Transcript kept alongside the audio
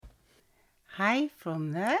Hi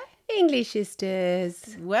from the English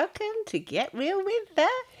sisters. Welcome to Get Real with the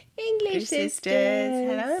English sisters.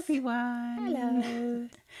 Hello everyone. Hello.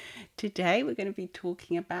 Today we're going to be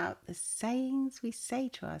talking about the sayings we say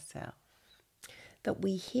to ourselves. That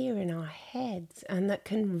we hear in our heads and that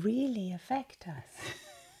can really affect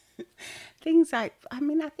us. Things like,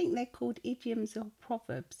 I think they're called idioms or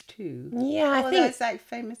proverbs too. Yeah, I think those like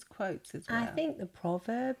famous quotes as well. I think the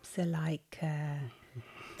proverbs are like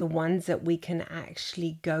the ones that we can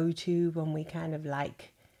actually go to when we kind of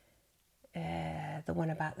like the one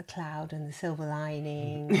about the cloud and the silver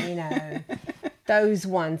lining, you know. Those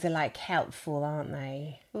ones are like helpful, aren't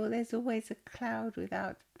they? Well, there's always a cloud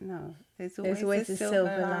without, no, there's There's always always a a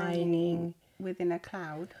silver lining within a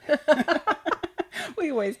cloud. We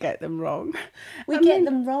always get them wrong. We get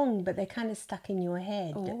them wrong, but they're kind of stuck in your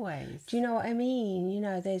head. Always. Do you know what I mean? You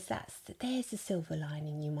know, there's a silver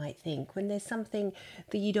lining, you might think, when there's something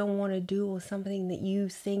that you don't want to do or something that you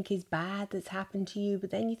think is bad that's happened to you, but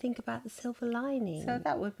then you think about the silver lining. So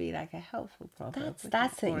that would be like a helpful proverb.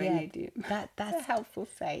 That's it, yeah. That's a helpful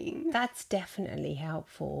saying. That's definitely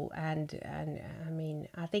helpful, and I mean,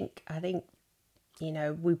 I think. You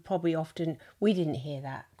know, we didn't hear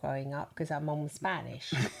that growing up because our mum was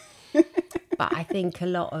Spanish. But I think a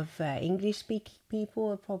lot of English-speaking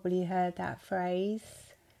people have probably heard that phrase.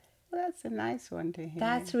 Well, that's a nice one to hear.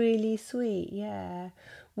 That's really sweet, yeah.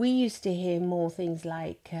 We used to hear more things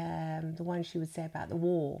like the one she would say about the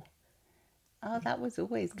war. Oh, that was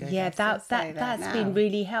always good. Yeah, that's been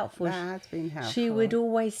really helpful. That has been helpful. She would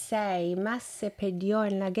always say, "Más se perdió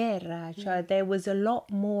en la guerra." So there was a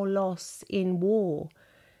lot more loss in war.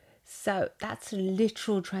 So that's a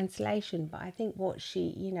literal translation. But I think what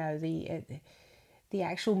she, you know, the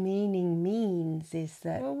actual meaning means is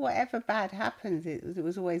that... Well, whatever bad happens, it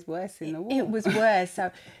was always worse in the war. It was worse.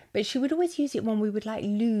 So, but she would always use it when we would like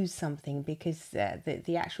lose something, because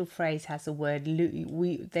the actual phrase has the word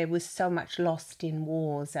there was so much lost in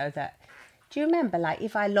war, so that... Do you remember, like,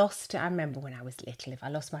 I remember when I was little, if I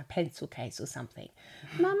lost my pencil case or something,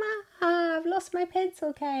 Mama, I've lost my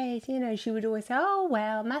pencil case, you know, she would always say, oh,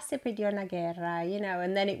 well, más se perdió en la guerra, you know,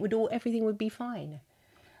 and then everything would be fine.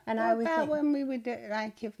 And what about when we would,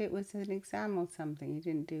 like, if it was an exam or something, you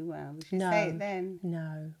didn't do well? Would you say it then?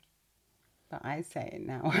 No. But I say it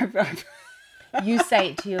now. You say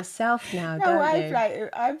it to yourself now, don't you?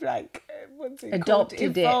 I've what's it Adopted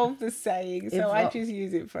called? Evolved the saying. So I just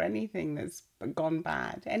use it for anything that's gone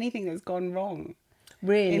bad, anything that's gone wrong.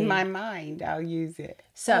 Really? In my mind, I'll use it.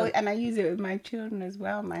 And I use it with my children as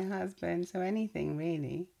well, my husband. So anything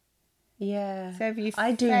really. Yeah. So if you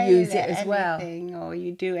I do use it as well. Or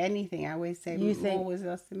you do anything, I always say more was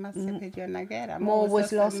lost in la guerra. More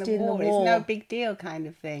was lost in the war. It's no big deal kind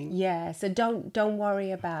of thing. Yeah, so don't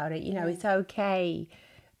worry about it. You know, it's okay.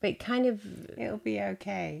 But kind of... It'll be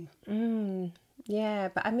okay. Yeah,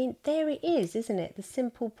 but I mean, there it is, isn't it? The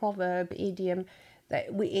simple proverb, idiom, that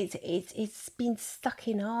it's been stuck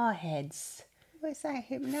in our heads. Well, it's like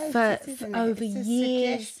hypnosis, for over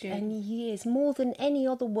years and years, more than any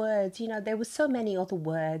other words. You know, there were so many other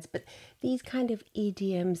words, but these kind of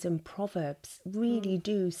idioms and proverbs really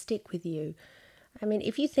do stick with you. I mean,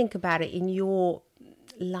 if you think about it in your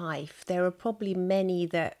life, there are probably many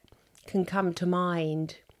that can come to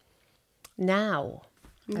mind now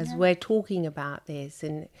as we're talking about this,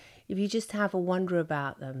 and if you just have a wonder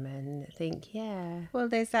about them and think, yeah. Well,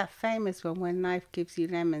 there's that famous one, when life gives you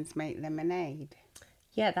lemons, make lemonade.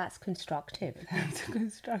 Yeah, that's constructive. That's a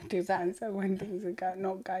constructive answer when things are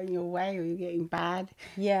not going your way or you're getting bad.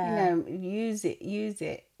 Yeah. You know, use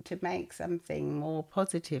it to make something more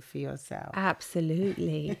positive for yourself.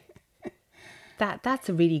 Absolutely. That's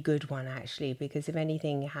a really good one, actually, because if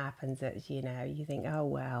anything happens that, you know, you think, oh,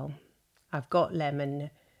 well, I've got lemon...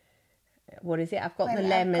 What is it? I've got the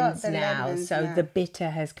lemons now, so the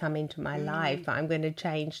bitter has come into my life. I'm going to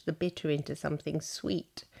change the bitter into something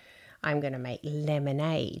sweet. I'm going to make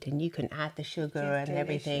lemonade, and you can add the sugar and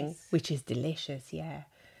everything, which is delicious, yeah.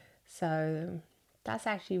 So that's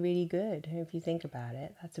actually really good if you think about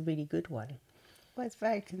it. That's a really good one. Well, it's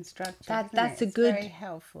very constructive. That's very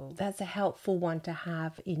helpful. That's a helpful one to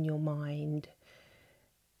have in your mind.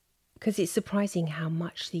 Because it's surprising how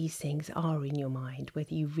much these things are in your mind,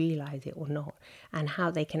 whether you realise it or not, and how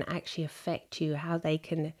they can actually affect you, how they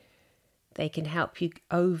can help you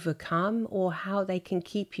overcome, or how they can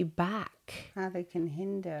keep you back. How they can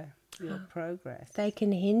hinder your progress. They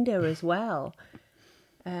can hinder as well.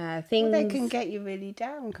 Well, they can get you really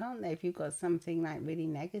down, can't they? If you've got something like really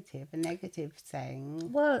negative, a negative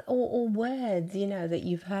saying. Well, or words, you know, that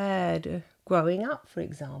you've heard growing up, for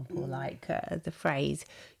example, like the phrase,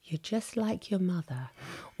 "You're just like your mother,"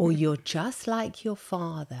 or "You're just like your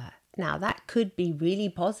father." Now, that could be really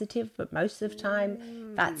positive, but most of the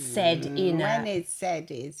time that's said in when it's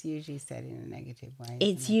said, it's usually said in a negative way.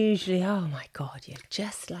 It's usually, "Oh my God, you're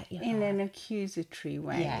just like your in father." an accusatory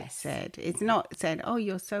way. Yes. It's said. It's not said, "Oh,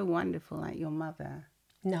 you're so wonderful like your mother."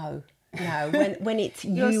 No. When it's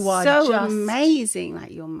You're you are so just amazing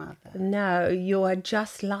like your mother. No, you are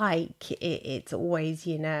just like it. It's always,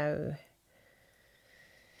 not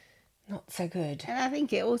so good. And I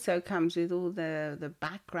think it also comes with all the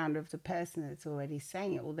background of the person that's already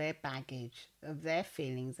saying it, all their baggage of their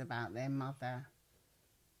feelings about their mother.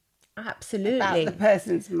 Absolutely. About the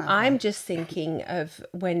person's mother. I'm just thinking of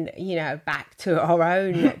when, back to our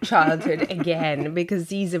own childhood again, because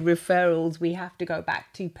these are referrals we have to go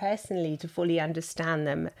back to personally to fully understand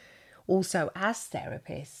them also as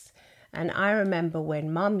therapists. And I remember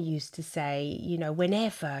when Mum used to say,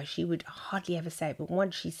 whenever, she would hardly ever say it, but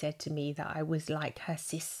once she said to me that I was like her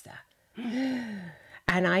sister.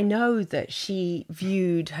 And I know that she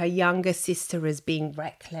viewed her younger sister as being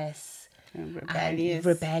reckless and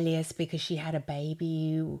rebellious because she had a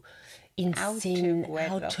baby out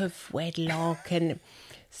of wedlock. And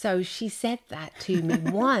so she said that to me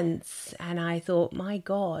once, and I thought, my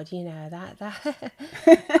God, that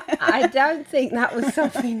I don't think that was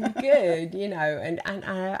something good, and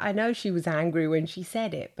I know she was angry when she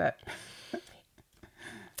said it, but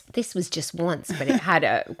this was just once, but it had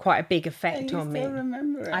quite a big effect on me.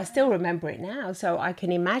 Remember it. I still remember it now. So I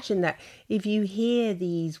can imagine that if you hear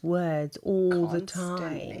these words all the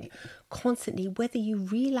time, constantly, whether you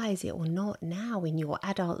realize it or not now in your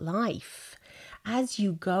adult life, as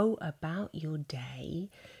you go about your day,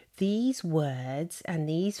 these words and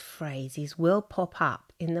these phrases will pop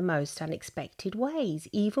up in the most unexpected ways,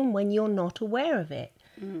 even when you're not aware of it.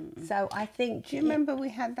 So I think... Do you remember we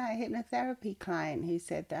had that hypnotherapy client who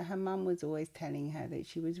said that her mum was always telling her that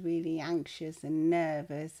she was really anxious and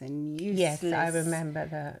nervous and useless? Yes, I remember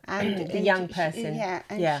that. And the young person.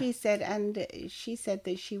 She said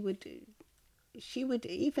that she would,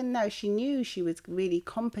 even though she knew she was really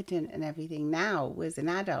competent and everything now as an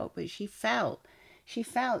adult, but she felt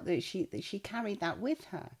that she carried that with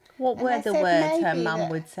her. What were the words her mum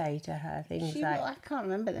would say to her? I can't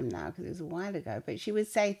remember them now because it was a while ago. But she would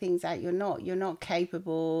say things like, "You're not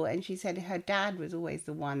capable." And she said her dad was always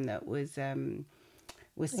the one that was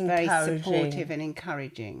very supportive and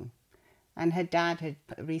encouraging. And her dad had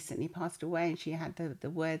recently passed away, and she had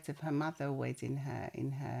the words of her mother always in her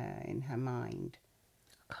mind.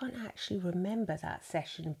 I can't actually remember that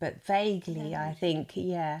session, but vaguely, I think,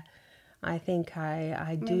 yeah. I think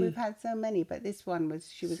I do. We've had so many, but this one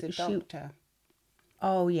she was a doctor.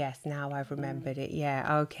 Oh yes, now I've remembered it.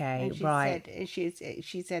 Yeah, okay, and right.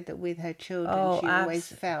 She said that with her children, she always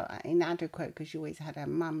felt inadequate because she always had her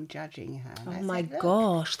mum judging her. And my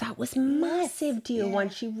gosh, that was massive deal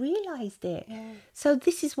once she realised it. Yeah. So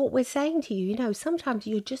this is what we're saying to you. Sometimes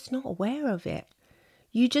you're just not aware of it.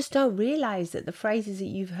 You just don't realise that the phrases that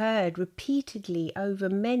you've heard repeatedly over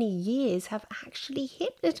many years have actually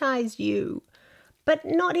hypnotised you, but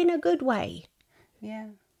not in a good way. Yeah.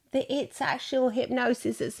 That it's actual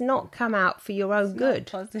hypnosis that's not come out for your own good.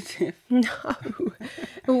 Not positive. No.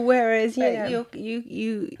 Whereas, you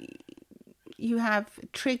have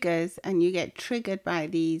triggers and you get triggered by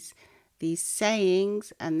these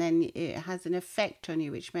sayings, and then it has an effect on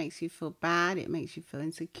you which makes you feel bad, it makes you feel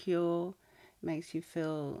insecure. Makes you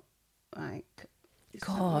feel like,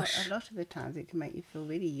 gosh, a lot of the times it can make you feel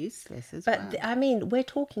really useless as well. But I mean, we're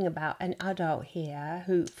talking about an adult here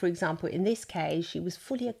who, for example, in this case, she was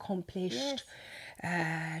fully accomplished.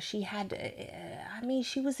 Yes. She had,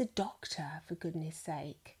 she was a doctor, for goodness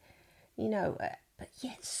sake, but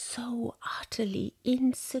yet so utterly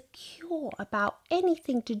insecure about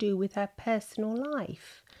anything to do with her personal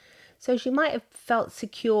life. So she might have felt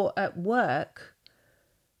secure at work,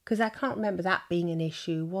 because I can't remember that being an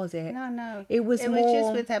issue, was it? No. It was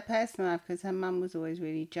just with her personal life, because her mum was always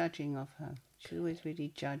really judging of her. She was always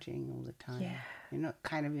really judging all the time. Yeah. You're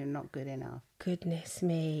not good enough. Goodness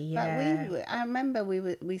me, yeah. But I remember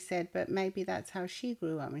we said, but maybe that's how she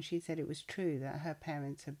grew up, and she said it was true that her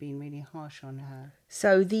parents had been really harsh on her.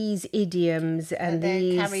 So these idioms and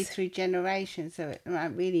they're carried through generations, so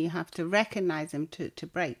really you have to recognise them to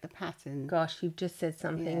break the pattern. Gosh, you've just said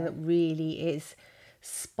something that really is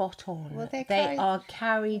spot on. Well, they are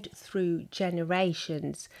carried through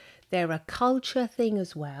generations. They're a culture thing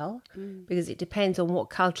as well, because it depends on what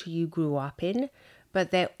culture you grew up in, but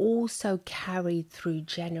they're also carried through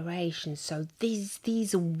generations. So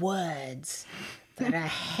these are words that are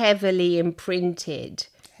heavily imprinted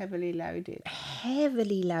Heavily loaded.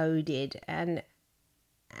 Heavily loaded, and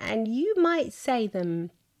you might say them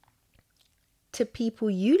to people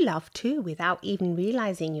you love too without even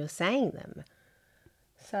realizing you're saying them.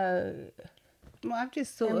 So, well, I've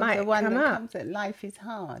just thought of the one that comes that life is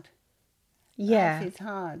hard. Yeah, life is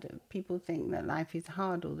hard. People think that life is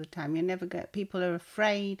hard all the time. People are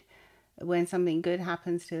afraid when something good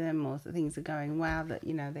happens to them or things are going well that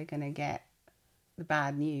they're going to get the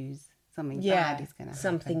bad news. Something bad is going to happen.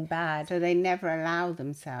 Something bad. So they never allow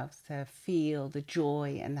themselves to feel the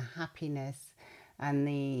joy and the happiness and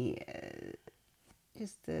the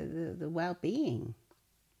well-being.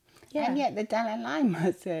 Yeah. And yet the Dalai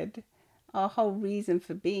Lama said our whole reason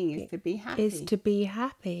for being is to be happy. Is to be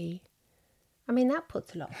happy. I mean, that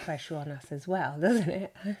puts a lot of pressure on us as well, doesn't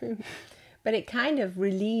it? But it kind of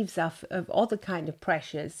relieves us of other kind of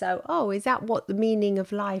pressures. So, is that what the meaning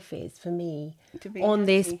of life is for me on happy.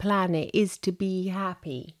 This planet, is to be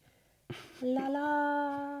happy? La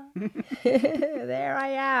la. There I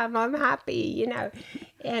am. I'm happy, and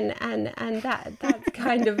that's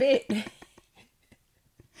kind of it.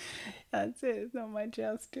 That's it. There's not much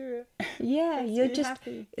else to it. Yeah, you're just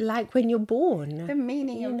happy. Like when you're born. The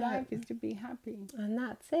meaning of life is to be happy. And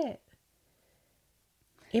that's it.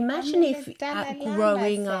 Imagine if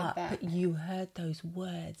growing up you heard those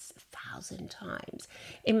words 1,000 times.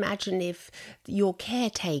 Imagine if your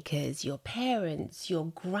caretakers, your parents, your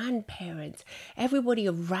grandparents, everybody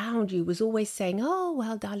around you was always saying, oh,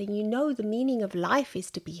 well, darling, the meaning of life is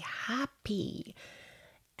to be happy.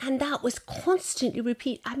 And that was constantly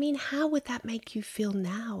repeated. I mean, how would that make you feel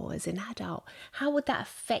now as an adult? How would that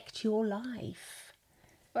affect your life?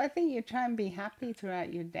 Well, I think you try and be happy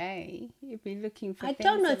throughout your day. You'd be looking for I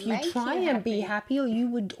don't know if you try and be happy or you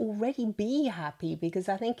would already be happy, because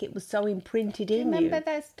I think it was so imprinted in you. Remember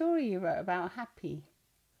that story you wrote about Happy?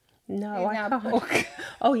 No, I can't.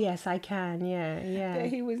 Oh, yes, I can. Yeah. That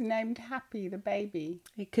he was named Happy, the baby.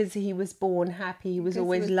 Because he was born happy. He was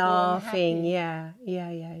always laughing. Yeah.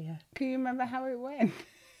 Can you remember how it went?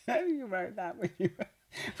 You wrote that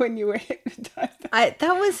when you were hypnotised.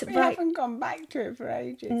 We haven't gone back to it for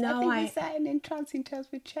ages. No, I think we sat in Entrancing Tales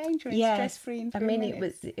with Change, or Stress-Free in 3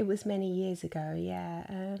 minutes. it was many years ago.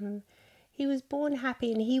 Yeah. He was born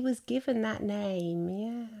happy, and he was given that name.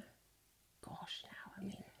 Yeah. Gosh, now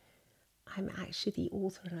I'm actually the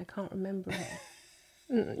author and I can't remember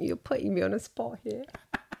it. You're putting me on a spot here.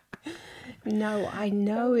 No, I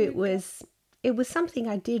know it was something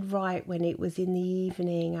I did write when it was in the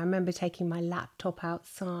evening. I remember taking my laptop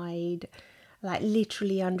outside, like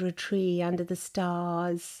literally under a tree, under the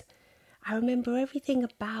stars. I remember everything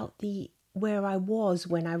about where I was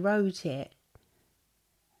when I wrote it.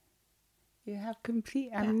 You have complete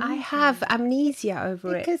amnesia. I have amnesia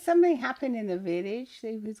over it. Because something happened in the village.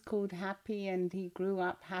 He was called Happy, and he grew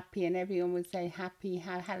up happy, and everyone would say happy,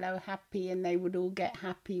 hello, happy, and they would all get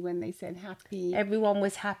happy when they said happy. Everyone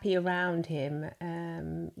was happy around him.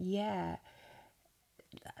 Yeah.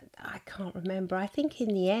 I can't remember. I think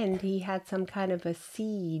in the end he had some kind of a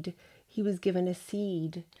seed. He was given a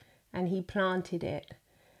seed and he planted it,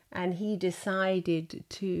 and he decided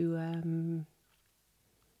to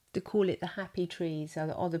call it the happy tree so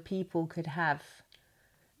that other people could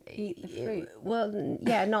eat the fruit. Well,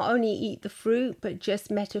 yeah, not only eat the fruit, but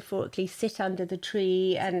just metaphorically sit under the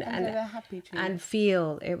tree and the happy tree and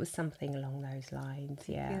feel. It was something along those lines.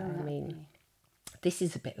 Yeah, I mean, this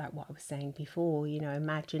is a bit like what I was saying before.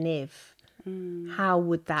 Imagine if. How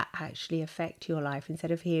would that actually affect your life?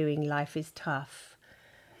 Instead of hearing life is tough,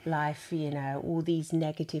 life, all these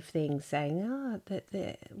negative things, saying,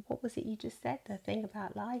 what was it you just said? The thing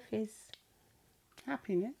about life is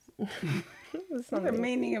happiness. The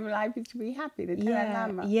meaning of life is to be happy. The Dalai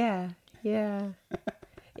Lama. Yeah.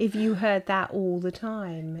 If you heard that all the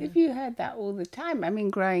time. I mean,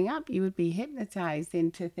 growing up, you would be hypnotized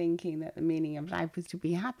into thinking that the meaning of life was to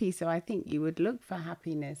be happy. So I think you would look for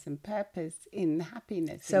happiness and purpose in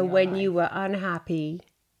happiness. So when you were unhappy.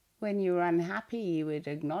 When you were unhappy, you would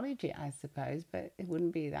acknowledge it, I suppose, but it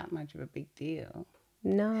wouldn't be that much of a big deal.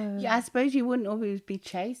 No. Yeah, I suppose you wouldn't always be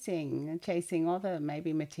chasing other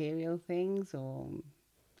maybe material things or,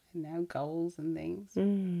 goals and things.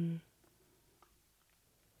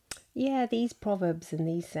 Yeah, these proverbs and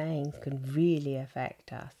these sayings can really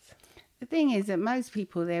affect us. The thing is that most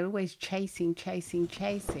people, they're always chasing.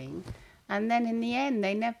 And then in the end,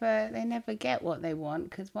 they never get what they want,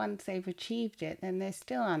 because once they've achieved it, then they're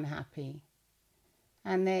still unhappy.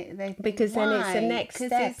 And they because why? Then it's the next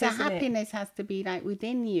step. The happiness has to be like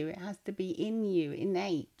within you. It has to be in you,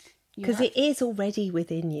 innate. Because it is already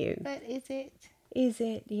within you. But is it? Is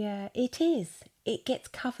it? Yeah, it is. It gets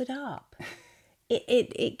covered up.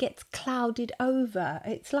 it gets clouded over.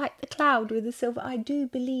 It's like the cloud with the silver. I do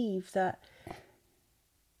believe that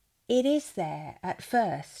it is there at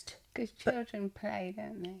first. Because children play,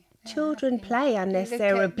 don't they? Children play unless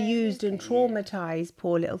they're abused and traumatized,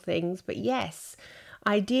 poor little things. But yes,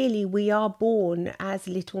 ideally we are born as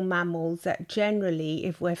little mammals that generally,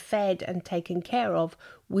 if we're fed and taken care of,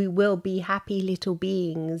 we will be happy little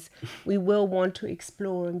beings. We will want to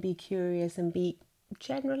explore and be curious and be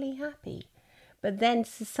generally happy. But then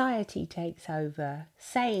society takes over.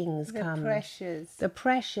 Sayings come. The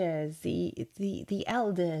pressures, the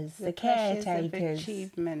elders, the caretakers. Of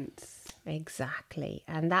achievements. Exactly.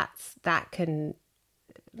 And that can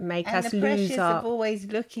make and us the lose pressures our... of always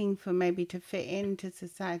looking for maybe to fit into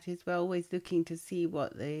society as well, always looking to see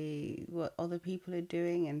what other people are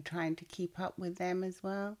doing and trying to keep up with them as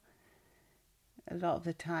well. A lot of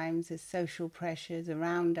the times there's social pressures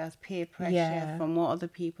around us, peer pressure from what other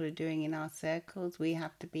people are doing in our circles. We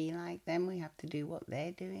have to be like them. We have to do what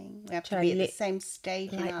they're doing. We have to be at the same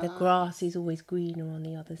stage in our lives. Like the grass is always greener on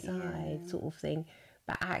the other side, sort of thing.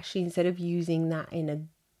 But actually, instead of using that in a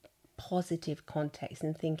positive context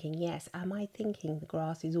and thinking, yes, am I thinking the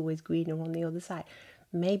grass is always greener on the other side?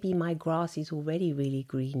 Maybe my grass is already really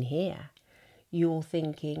green here. You're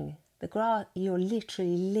thinking... the grass, you're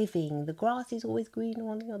literally living, the grass is always greener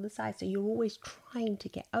on the other side, so you're always trying to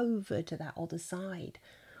get over to that other side.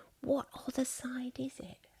 What other side is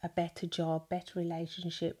it? A better job, better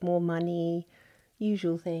relationship, more money,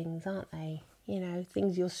 usual things, aren't they? You know,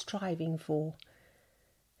 things you're striving for.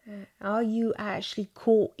 Are you actually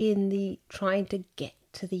caught in the trying to get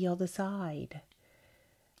to the other side?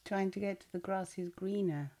 Trying to get to the grass is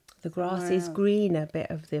greener. The grass is greener, bit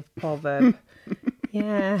of the proverb.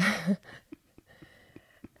 Yeah.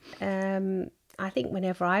 I think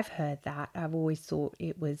whenever I've heard that, I've always thought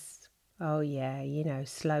it was, oh yeah, you know,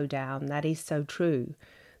 slow down. That is so true.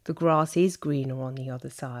 The grass is greener on the other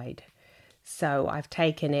side. So I've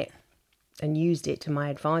taken it and used it to my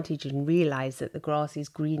advantage and realised that the grass is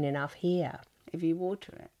green enough here. If you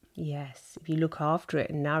water it. Yes, if you look after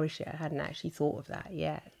it and nourish it. I hadn't actually thought of that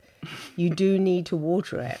yet. You do need to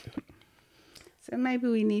water it. So maybe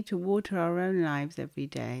we need to water our own lives every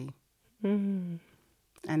day and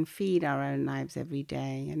feed our own lives every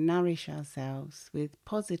day and nourish ourselves with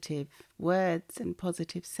positive words and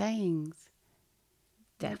positive sayings.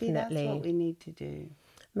 Definitely. Maybe that's what we need to do.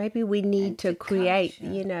 Maybe we need to create,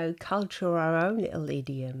 culture our own little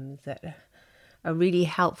idioms that are really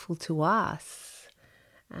helpful to us.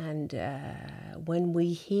 And when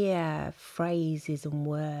we hear phrases and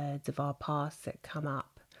words of our past that come up,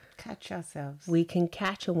 catch ourselves. We can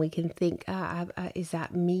catch and we can think, is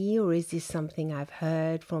that me, or is this something I've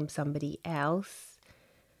heard from somebody else?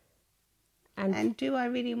 And do I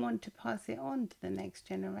really want to pass it on to the next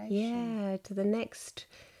generation? Yeah, to the next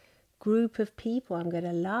group of people I'm going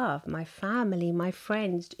to love, my family, my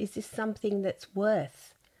friends. Is this something that's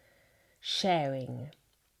worth sharing?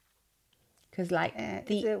 Because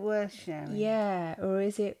is it worth sharing? Yeah, or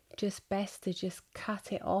is it just best to just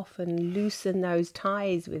cut it off and loosen those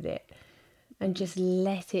ties with it and just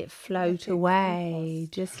let it float away?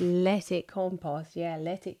 Just let it compost. Yeah,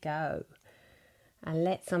 let it go. And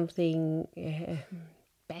let something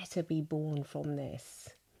better be born from this.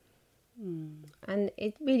 And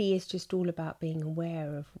it really is just all about being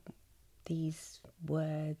aware of these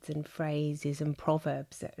words and phrases and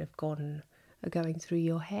proverbs that are going through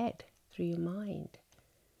your head, through your mind.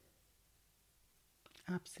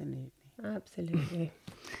 Absolutely.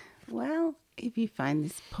 Well, if you find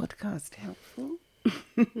this podcast helpful,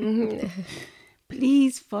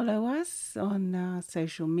 please follow us on our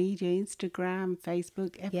social media, Instagram,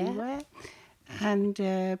 Facebook, everywhere. And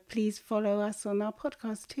please follow us on our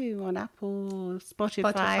podcast too, on Apple,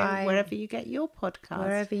 Spotify, wherever you get your podcast.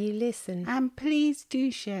 Wherever you listen. And please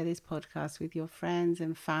do share this podcast with your friends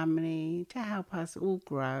and family to help us all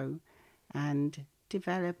grow and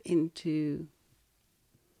develop into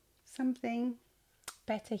something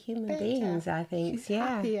better human beings, I think.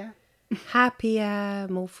 Happier,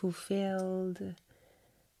 more fulfilled.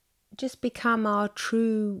 Just become our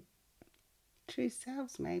true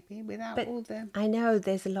selves, maybe, without all the... I know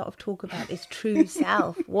there's a lot of talk about this true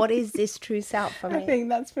self. What is this true self for me? I think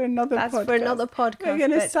that's for another podcast. We're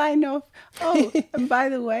going to sign off. Oh, and by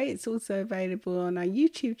the way, it's also available on our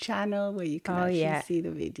YouTube channel where you can see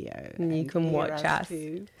the video. And you can watch us.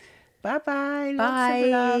 Too. Bye-bye. Bye.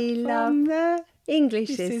 Lots of love from the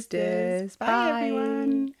English Sisters. Bye,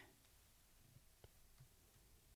 everyone.